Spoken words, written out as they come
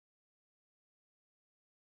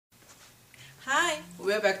Hi,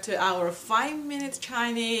 we're back to our 5-minute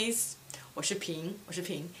Chinese. 我是平。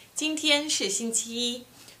今天是星期一。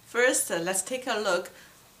First, let's take a look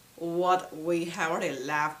what we have already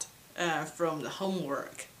left from the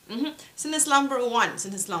homework. Sentence number one.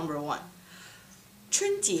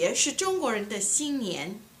 春节是中国人的新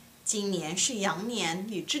年，今年是羊年，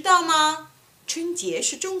你知道吗？春节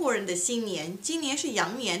是中国人的新年，今年是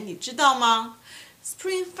羊年，你知道吗？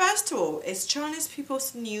 Spring Festival is Chinese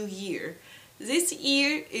people's New Year. This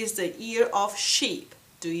year is the year of sheep.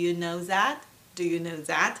 Do you know that?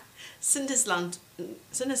 Sentence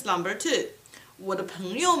number two. 我的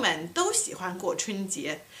朋友们都喜欢过春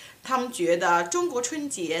节，他们觉得中国春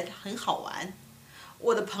节很好玩。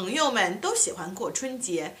我的朋友们都喜欢过春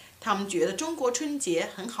节，他们觉得中国春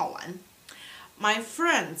节很好玩。My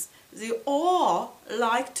friends, they all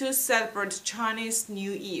like to celebrate Chinese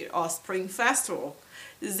New Year or Spring Festival.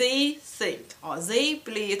 They think or they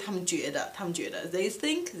believe 他们觉得 they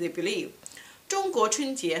think, they believe 中国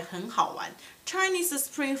春节很好玩 Chinese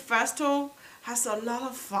Spring Festival has a lot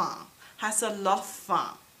of fun.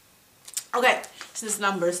 Okay, sentence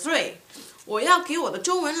number 3. 我要给我的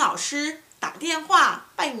中文老师打电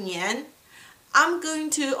话拜年 I'm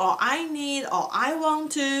going to or I need or I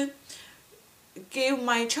want to give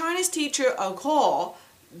my Chinese teacher a call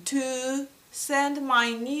to send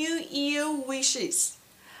my New Year wishes.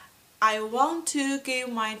 I want to give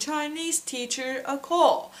my Chinese teacher a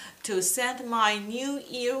call to send my New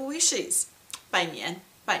Year wishes. 拜年，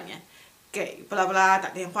给巴拉巴拉打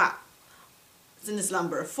电话。Sentence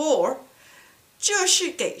number 4. 这是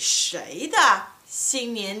给谁的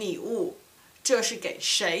新年礼物？这是给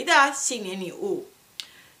谁的新年礼物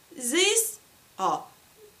 ？This,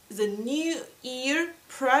 the New Year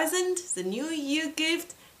present, the New Year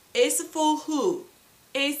gift is for who?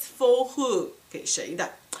 给谁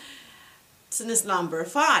的 ？Sentence number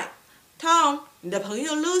 5. Tom, 你的朋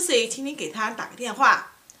友 Lucy, 请你给她打个电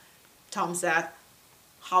话。Tom said,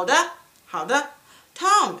 好的。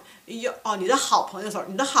Tom, 你的好朋友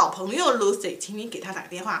Lucy, 请你给她打个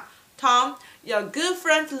电话。Tom, your good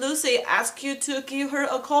friend Lucy asked you to give her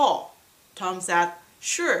a call. Tom said,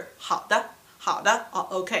 sure, 好的。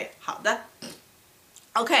Okay, 好的。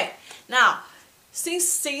Okay, now, since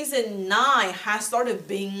season 9 has started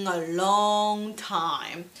being a long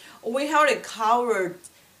time, we have already covered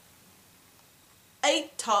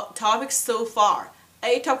 8 topics so far.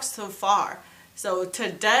 So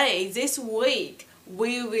today, this week,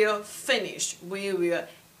 we will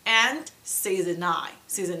end season 9.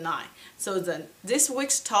 So this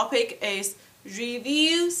week's topic is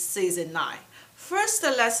review season 9. First,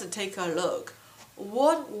 let's take a look.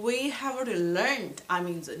 What we have already learned,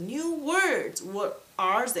 the new words, what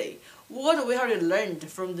are they? What we have already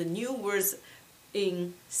learned from the new words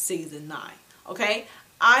in season 9. Okay,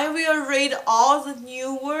 I will read all the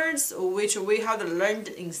new words which we have learned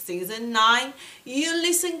in season 9. You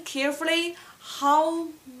listen carefully how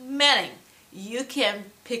many you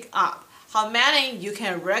can pick up, how many you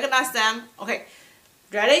can recognize them. Okay,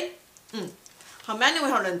 ready? How many we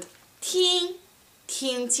have learned?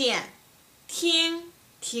 听见听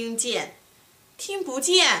不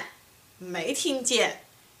见没听见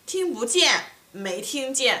听不见没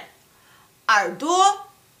听见耳朵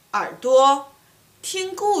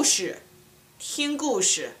听故事听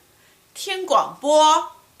广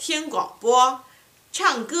播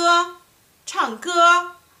唱歌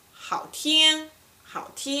好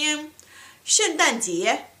听圣诞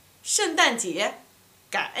节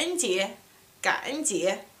感恩节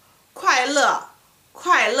快乐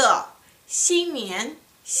新年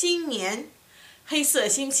黑色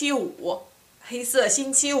星期五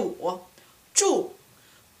祝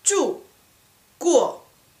过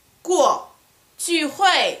聚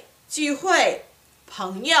会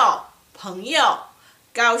朋友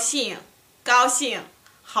高兴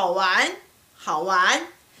好玩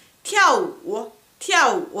跳舞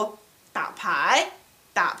打牌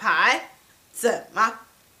怎么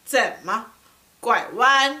拐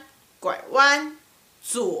弯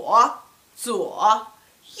左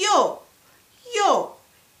右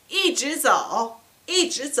一直走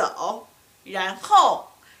然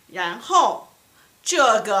后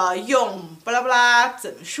这个用巴拉巴拉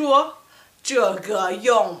怎么说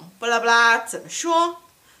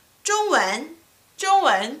中文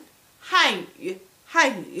汉语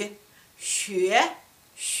学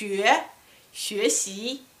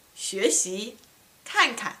习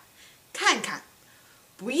看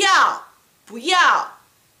不要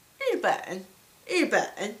日本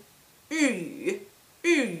日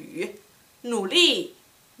语努力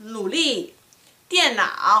电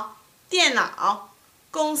脑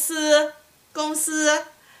公司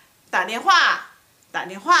打电话，打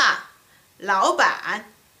电话。老板，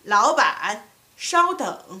老板。稍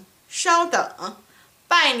等，稍等。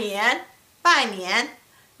拜年，拜年。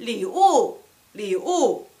礼物，礼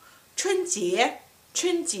物。春节，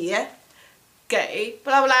春节。给不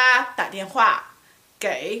拉不拉打电话，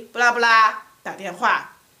给不拉不拉打电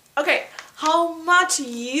话。Okay, how much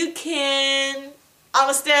you can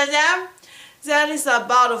understand them? That is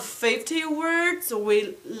about 50 words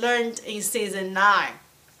we learned in season 9.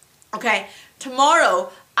 Okay, tomorrow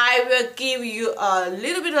I will give you a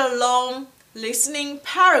little bit of long listening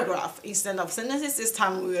paragraph instead of sentences. This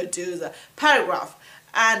time we will do the paragraph.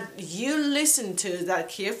 And you listen to that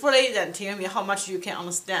carefully, then tell me how much you can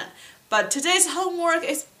understand. But today's homework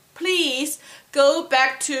is please go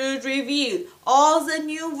back to review all the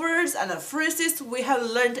new words and phrases we have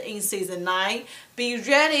learned in season 9. Be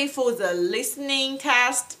ready for the listening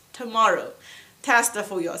test tomorrow. Test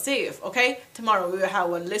for yourself, okay? Tomorrow we will have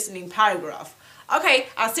a listening paragraph. Okay,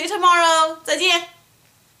 I'll see you tomorrow. 再见.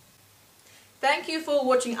 Thank you for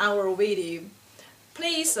watching our video.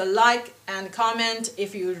 Please like and comment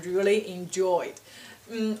if you really enjoyed.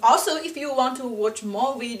 Also, if you want to watch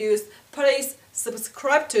more videos, please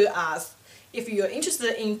subscribe to us. If you are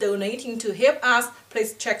interested in donating to help us,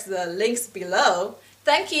 please check the links below.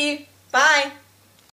 Thank you. Bye.